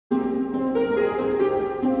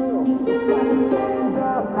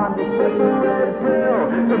Time to take the red pill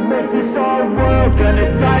to make this our world.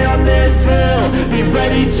 Gonna die on this hill. Be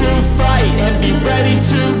ready to fight and be ready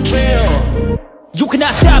to kill. You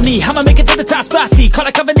cannot stop me, I'ma make it to the top, spicy. Call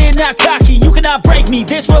a covenant, not cocky. You cannot break me,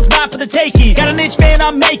 this world's mine for the taking. Got an inch, man,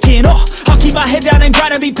 I'm making. I'll keep my head down and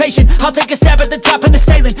grind and be patient. I'll take a stab at the top and the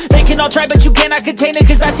sailing. They can all try, but you cannot contain it.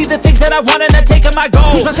 Cause I see the things that I want and I take on my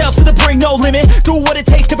goal. Push myself to the brink, no limit. Do what it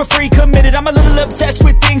takes to be free, committed. I'm a little obsessed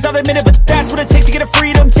with things, I'll admit it. But that's what it takes to get a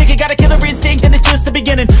freedom ticket. Got a killer instinct and it's just the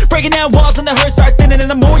beginning. Breaking down walls and the hurt start thinning.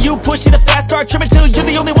 And the more you push it, the fast start trimming. Till you're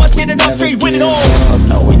the only one standing up straight, winning all.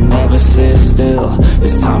 No, we never sit still.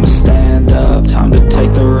 It's time to stand up, time to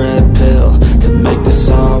take the red pill to make this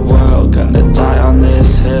our world. Gonna die on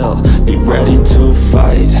this hill. Be ready to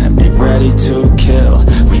fight and be ready to kill.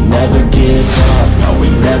 We never give up, no, we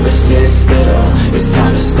never sit still. It's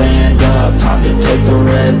time to stand up, time to take the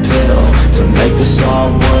red pill to make this our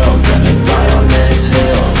world. Gonna die on this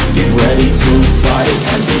hill. Be ready to fight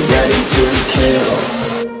and be ready to kill.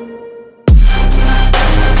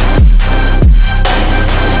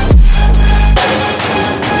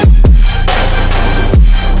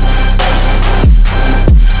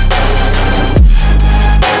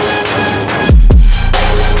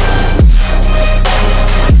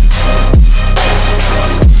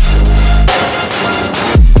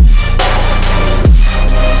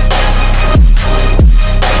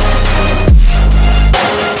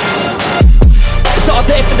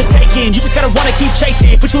 You just gotta wanna keep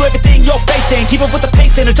chasing. Put you everything you're facing. Keep up with the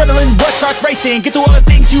pace and adrenaline rush starts racing. Get through all the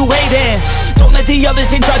things you hate in. Don't let the others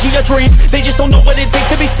in charge of your dreams. They just don't know what it takes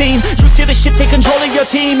to be seen. You see the ship take control of your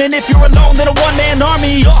team. And if you're alone, then a one-man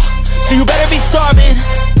army. So you better be starving,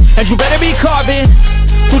 and you better be carving.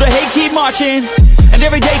 Through the hate, keep marching, and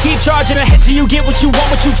every day keep charging ahead till you get what you want,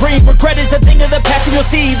 what you dream. Regret is a thing of the past, and you'll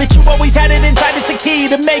see that you've always had it inside. It's the key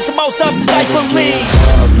to make the most of this life. Believe.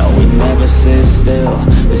 No, we never sit still.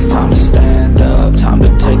 It's time to stand up, time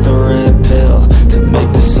to take the red pill to make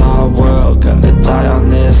this our world. Gonna die on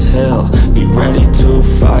this hill. Be ready to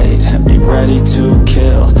fight and be ready to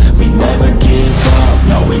kill. We never give up,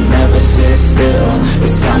 no, we never sit still.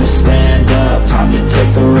 It's time to stand up, time to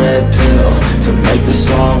take the red pill to make this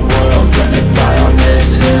our world. Gonna die on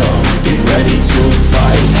this hill. Be ready to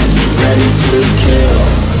fight and be ready to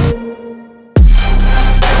kill.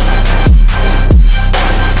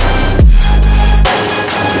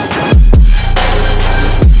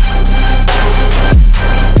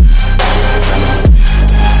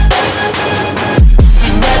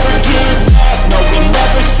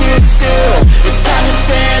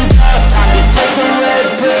 Time to take the red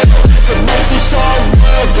pill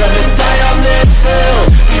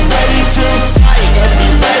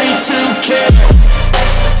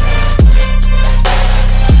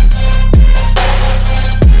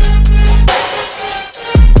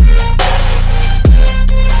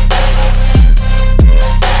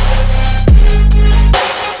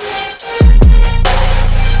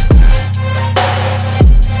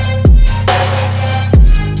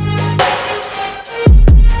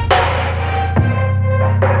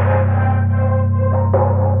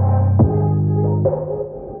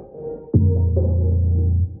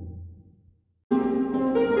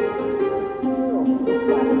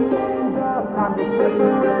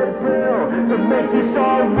to make this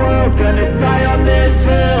our world. Gonna die on this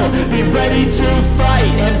hill. Be ready to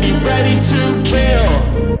fight and be ready to kill.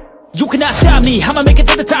 You cannot stop me, I'ma make it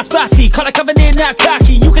to the top, spicy. Call a covenant, not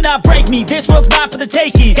cocky. You cannot break me, this world's mine for the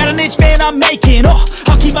taking. Got an inch, man, I'm making.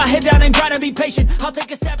 I'll keep my head down and grind and be patient. I'll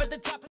take a stab at the top.